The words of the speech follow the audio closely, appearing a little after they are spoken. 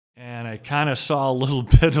I kind of saw a little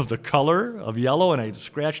bit of the color of yellow, and I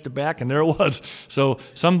scratched it back, and there it was. So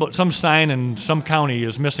some sign in some county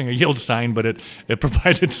is missing a yield sign, but it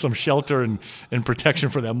provided some shelter and protection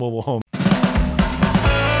for that mobile home.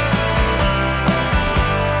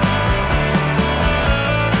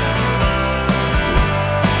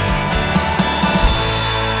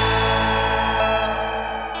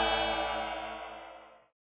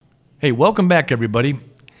 Hey, welcome back, everybody.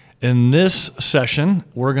 In this session,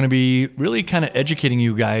 we're going to be really kind of educating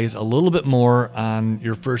you guys a little bit more on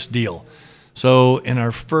your first deal. So in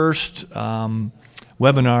our first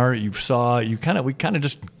webinar, we kind of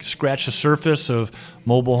just scratched the surface of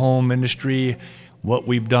mobile home industry, what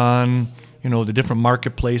we've done, the different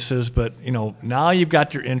marketplaces. But now you've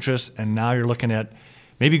got your interest, and now you're looking at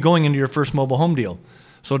maybe going into your first mobile home deal.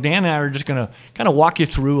 So Dan and I are just going to kind of walk you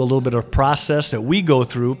through a little bit of process that we go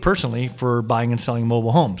through personally for buying and selling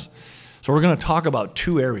mobile homes. So we're going to talk about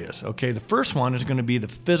two areas, okay? The first one is going to be the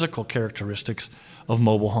physical characteristics of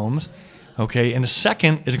mobile homes, okay? And the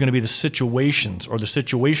second is going to be the situations or the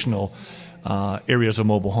situational areas of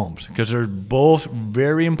mobile homes, because they're both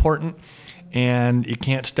very important and you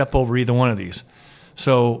can't step over either one of these.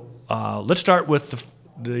 So let's start with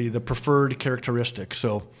the preferred characteristics.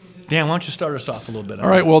 So Dan, why don't you start us off a little bit? All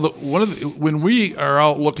right. Well, when we are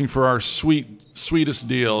out looking for our sweetest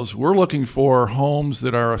deals, we're looking for homes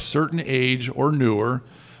that are a certain age or newer.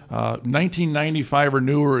 1995 or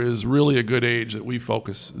newer is really a good age that we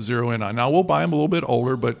zero in on. Now we'll buy them a little bit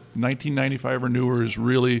older, but 1995 or newer is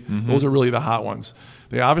really those are really the hot ones.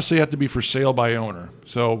 They obviously have to be for sale by owner,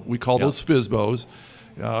 so we call those FSBOs.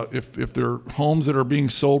 If they're homes that are being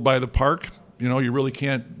sold by the park, you really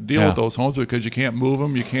can't deal with those homes because you can't move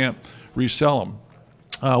them, you can't resell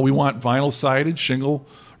them. We want vinyl sided, shingle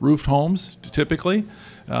roofed homes typically.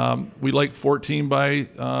 We like 14 by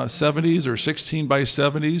 70s or 16 by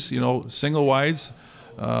 70s, single wides,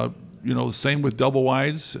 same with double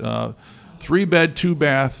wides. 3-bed,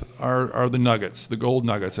 2-bath are the nuggets, the gold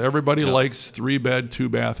nuggets. Everybody likes 3-bed,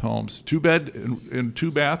 2-bath homes. 2-bed and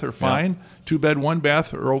 2-bath are fine. 2-bed,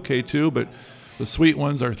 1-bath are okay too, but the sweet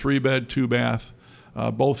ones are 3-bed, 2-bath,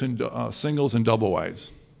 both in singles and double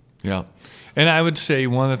wides. Yeah, and I would say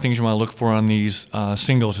one of the things you want to look for on these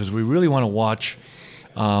singles is we really want to watch,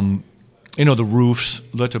 the roofs.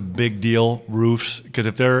 That's a big deal, roofs, because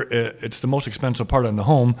if it's the most expensive part on the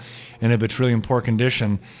home, and if it's really in poor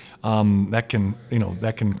condition, that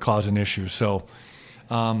can cause an issue. So,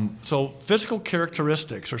 physical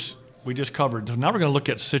characteristics we just covered. So now we're going to look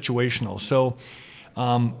at situational. So.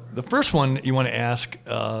 The first one you want to ask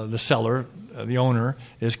the seller, the owner,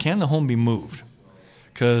 is can the home be moved?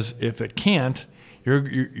 Because if it can't,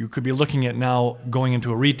 you could be looking at now going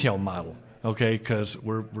into a retail model, okay? Because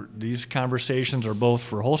these conversations are both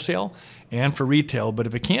for wholesale and for retail, but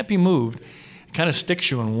if it can't be moved, it kind of sticks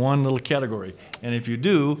you in one little category. And if you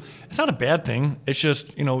do, it's not a bad thing. It's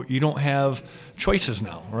just, you don't have choices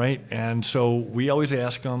now, right? And so we always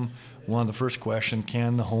ask them, one of the first question,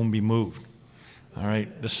 can the home be moved? All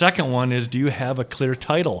right. The second one is, do you have a clear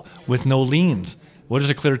title with no liens? What does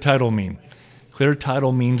a clear title mean? Clear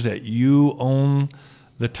title means that you own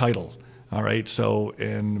the title. All right. So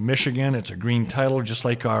in Michigan, it's a green title, just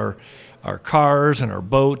like our cars and our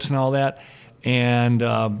boats and all that. And,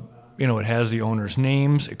 it has the owner's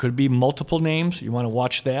names. It could be multiple names. You want to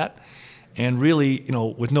watch that. And really,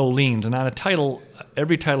 with no liens. And on a title,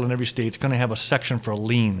 every title in every state is going to have a section for a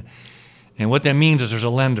lien. And what that means is there's a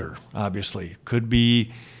lender, obviously. Could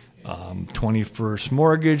be 21st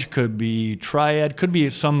Mortgage, could be Triad, could be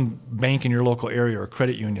some bank in your local area or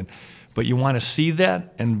credit union. But you want to see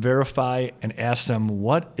that and verify and ask them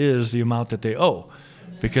what is the amount that they owe.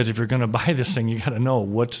 Because if you're going to buy this thing, you got to know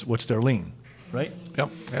what's their lien, right? Yep,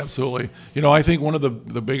 absolutely. I think one of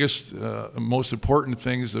the biggest, most important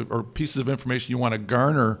things or pieces of information you want to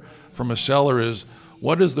garner from a seller is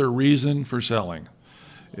what is their reason for selling.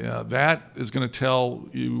 Yeah, that is going to tell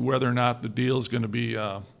you whether or not the deal is going to be,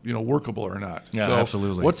 workable or not. Yeah, so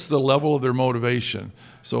absolutely. What's the level of their motivation?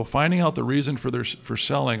 So finding out the reason for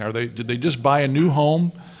selling. Did they just buy a new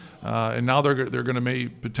home, and now they're going to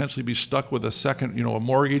potentially be stuck with a second, a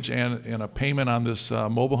mortgage and a payment on this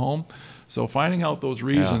mobile home. So finding out those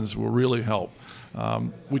reasons will really help.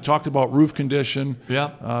 We talked about roof condition.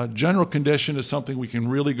 Yeah. General condition is something we can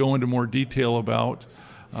really go into more detail about.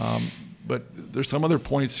 But there's some other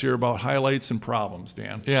points here about highlights and problems,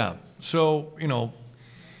 Dan. Yeah. So,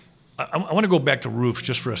 I want to go back to roofs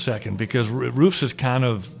just for a second because roofs is kind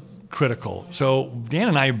of critical. So Dan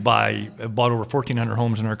and I have bought over 1,400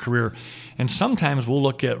 homes in our career, and sometimes we'll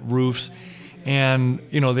look at roofs and,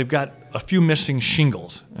 they've got a few missing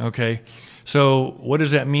shingles, okay? So what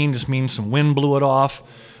does that mean? Just means some wind blew it off.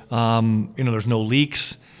 There's no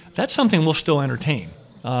leaks. That's something we'll still entertain.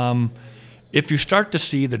 If you start to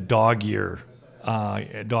see the dog ear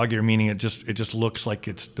meaning it just looks like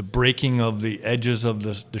it's the breaking of the edges of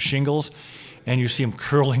the shingles, and you see them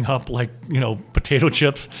curling up like potato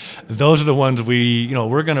chips. Those are the ones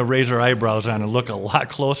we're going to raise our eyebrows on and look a lot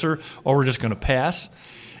closer, or we're just going to pass.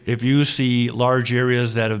 If you see large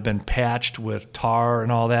areas that have been patched with tar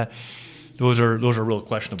and all that, those are real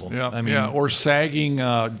questionable. Yeah, or sagging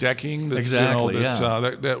decking. That's, exactly.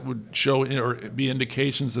 That would show or be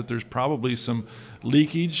indications that there's probably some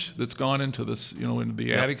leakage that's gone into this, into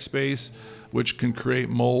the attic space, which can create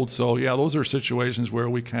mold. So those are situations where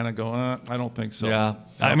we kind of go, I don't think so. Yeah.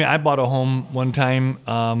 I mean, I bought a home one time,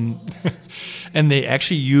 and they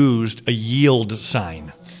actually used a yield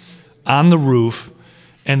sign on the roof,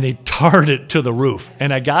 and they tarred it to the roof.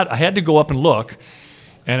 And I had to go up and look.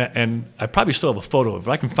 And I probably still have a photo of it. If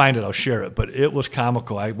I can find it, I'll share it. But it was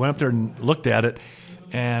comical. I went up there and looked at it,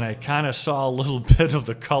 and I kind of saw a little bit of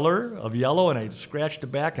the color of yellow, and I scratched it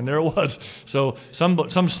back, and there it was. So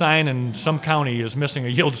some sign in some county is missing a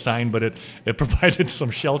yield sign, but it provided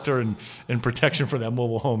some shelter and protection for that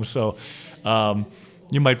mobile home. So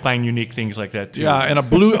you might find unique things like that too. Yeah, and a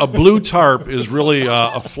blue tarp is really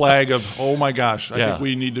a flag of, oh my gosh, I think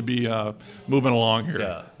we need to be moving along here.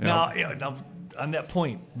 Yeah. Now, on that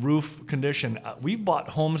point, roof condition, we've bought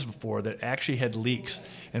homes before that actually had leaks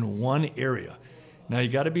in one area. Now, you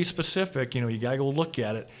got to be specific. You got to go look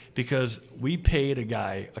at it, because we paid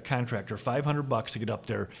a contractor, $500 to get up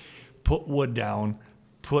there, put wood down,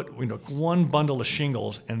 put one bundle of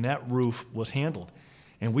shingles, and that roof was handled.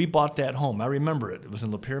 And we bought that home. I remember it. It was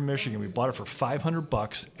in Lapeer, Michigan. We bought it for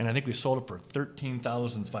 $500, and I think we sold it for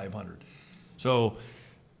 $13,500. So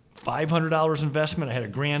 $500 investment. I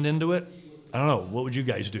had $1,000 into it. I don't know. What would you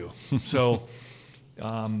guys do? So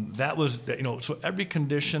that was, so every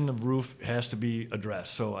condition of roof has to be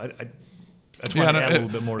addressed. So that's why I add a little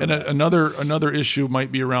bit more to that. Another issue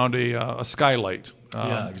might be around a skylight.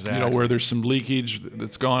 Exactly. Where there's some leakage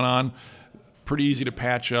that's gone on. Pretty easy to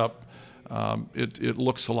patch up. It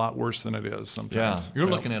looks a lot worse than it is sometimes. Yeah, you're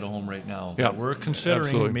looking at a home right now. Yeah, we're considering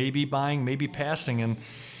absolutely. maybe buying, maybe passing, and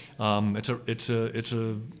it's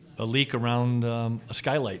a leak around a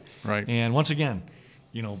skylight. Right. And once again,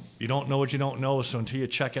 you don't know what you don't know. So until you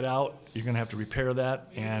check it out, you're going to have to repair that,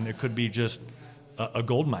 and it could be just a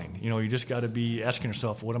gold mine. You just got to be asking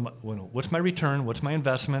yourself, what's my return? What's my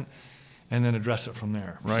investment? And then address it from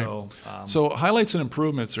there. Right. So highlights and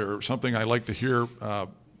improvements are something I like to hear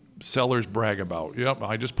sellers brag about. Yep,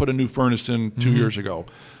 I just put a new furnace in 2 years ago.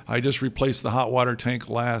 I just replaced the hot water tank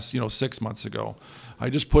last 6 months ago. I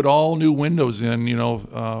just put all new windows in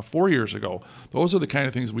 4 years ago. Those are the kind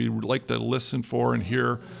of things we would like to listen for and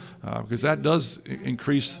hear, because that does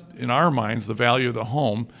increase in our minds the value of the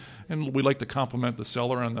home. And we like to compliment the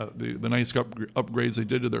seller on the nice upgrades they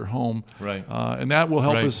did to their home. Right. And that will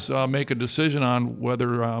help us make a decision on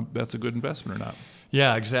whether that's a good investment or not.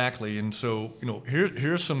 Yeah, exactly. And so,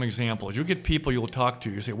 here's some examples. You get people you'll talk to.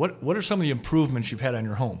 You say, what are some of the improvements you've had on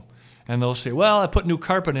your home? And they'll say, well, I put new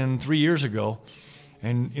carpet in 3 years ago,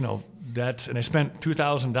 and and I spent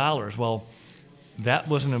 $2,000. Well, that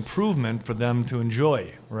was an improvement for them to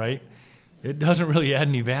enjoy, right? It doesn't really add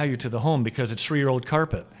any value to the home because it's 3-year-old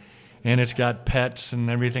carpet, and it's got pets and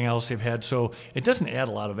everything else they've had. So it doesn't add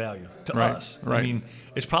a lot of value to us. Right. I mean,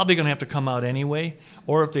 it's probably going to have to come out anyway.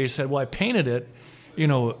 Or if they said, well, I painted it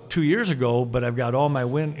 2 years ago, but I've got all my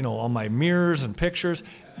all my mirrors and pictures,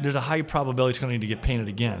 there's a high probability it's going to need to get painted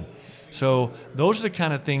again. So those are the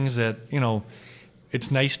kind of things that, it's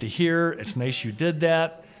nice to hear, it's nice you did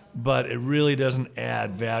that, but it really doesn't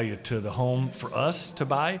add value to the home for us to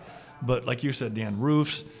buy. But like you said, Dan,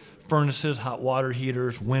 roofs, furnaces, hot water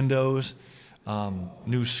heaters, windows,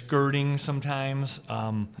 new skirting sometimes.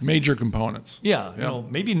 Major components. Yeah,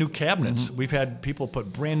 maybe new cabinets. Mm-hmm. We've had people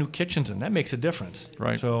put brand new kitchens in. That makes a difference.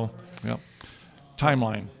 Right. So,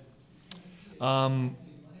 timeline.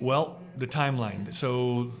 Well, the timeline.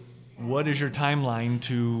 So, what is your timeline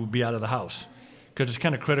to be out of the house? Because it's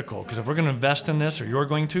kind of critical. Because if we're going to invest in this, or you're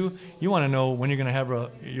going to, you want to know when you're going to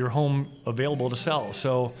have your home available to sell.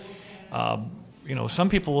 So, some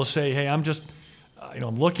people will say, "Hey, I'm just."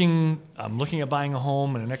 I'm looking at buying a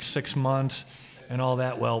home in the next 6 months and all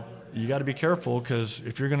that. Well, you got to be careful, because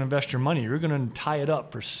if you're going to invest your money, you're going to tie it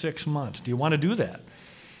up for 6 months. Do you want to do that?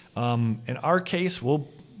 In our case,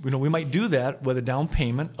 we might do that with a down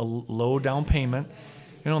payment, a low down payment,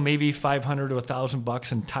 maybe $500 to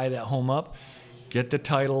 $1,000, and tie that home up, get the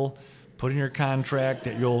title, put in your contract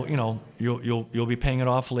that you'll be paying it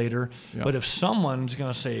off later. Yep. But if someone's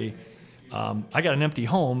going to say, I got an empty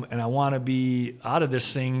home and I want to be out of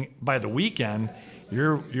this thing by the weekend.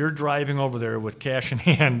 You're driving over there with cash in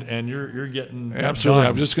hand, and you're getting absolutely.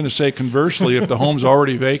 done. I'm just going to say, conversely, if the home's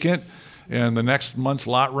already vacant and the next month's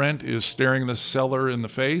lot rent is staring the seller in the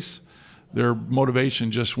face, their motivation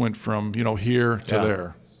just went from here to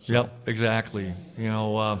there. So. Yep, exactly.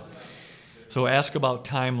 So ask about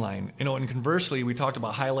timeline. And conversely, we talked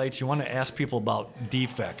about highlights. You want to ask people about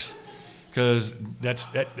defects, because that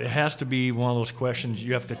has to be one of those questions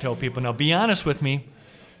you have to tell people. Now, be honest with me.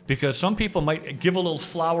 Because some people might give a little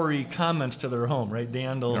flowery comments to their home, right,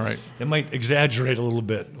 Dan? They might exaggerate a little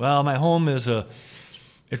bit. Well, my home is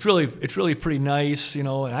it's really pretty nice, and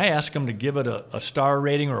I ask them to give it a star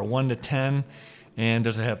rating or a 1 to 10. And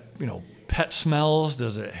does it have, pet smells?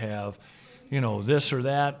 Does it have, this or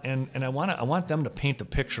that? And I want them to paint a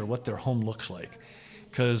picture of what their home looks like.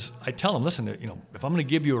 Because I tell them, listen, if I'm going to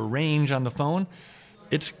give you a range on the phone,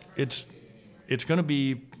 it's going to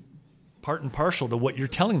be part and parcel to what you're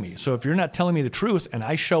telling me. So if you're not telling me the truth, and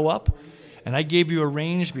I show up and I gave you a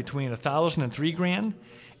range between $1,000 and $3,000,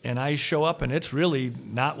 and I show up and it's really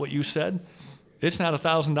not what you said, it's not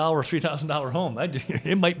 $1,000 or $3,000 home.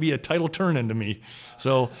 It might be a title turn into me.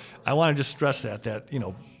 So I want to just stress that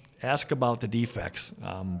ask about the defects,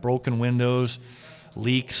 broken windows,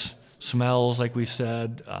 leaks, smells, like we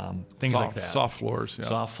said, things like that. Soft floors. Yeah.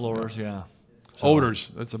 Soft floors, yeah. So,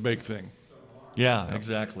 odors, that's a big thing. Yeah, yep.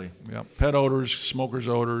 Exactly. Yeah, pet odors, smokers'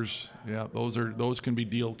 odors. Yeah, those can be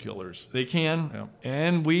deal killers. They can, yep.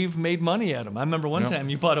 And we've made money at them. I remember one time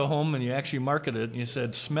you bought a home and you actually marketed it and you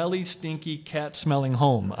said "smelly, stinky, cat-smelling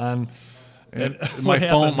home" on. And my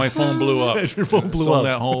phone blew up. Your phone blew up. Sold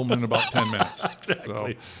that home in about 10 minutes.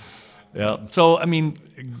 Exactly. So. Yeah. So I mean,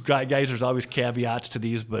 guys, there's always caveats to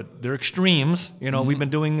these, but they're extremes. We've been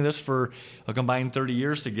doing this for a combined 30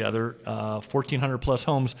 years together, 1,400 plus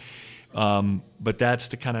homes. But that's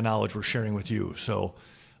the kind of knowledge we're sharing with you. So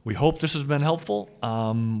we hope this has been helpful.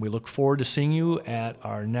 We look forward to seeing you at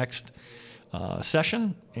our next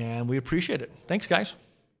session, and we appreciate it. Thanks, guys.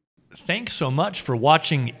 Thanks so much for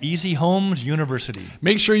watching Easy Homes University.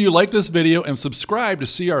 Make sure you like this video and subscribe to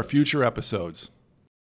see our future episodes.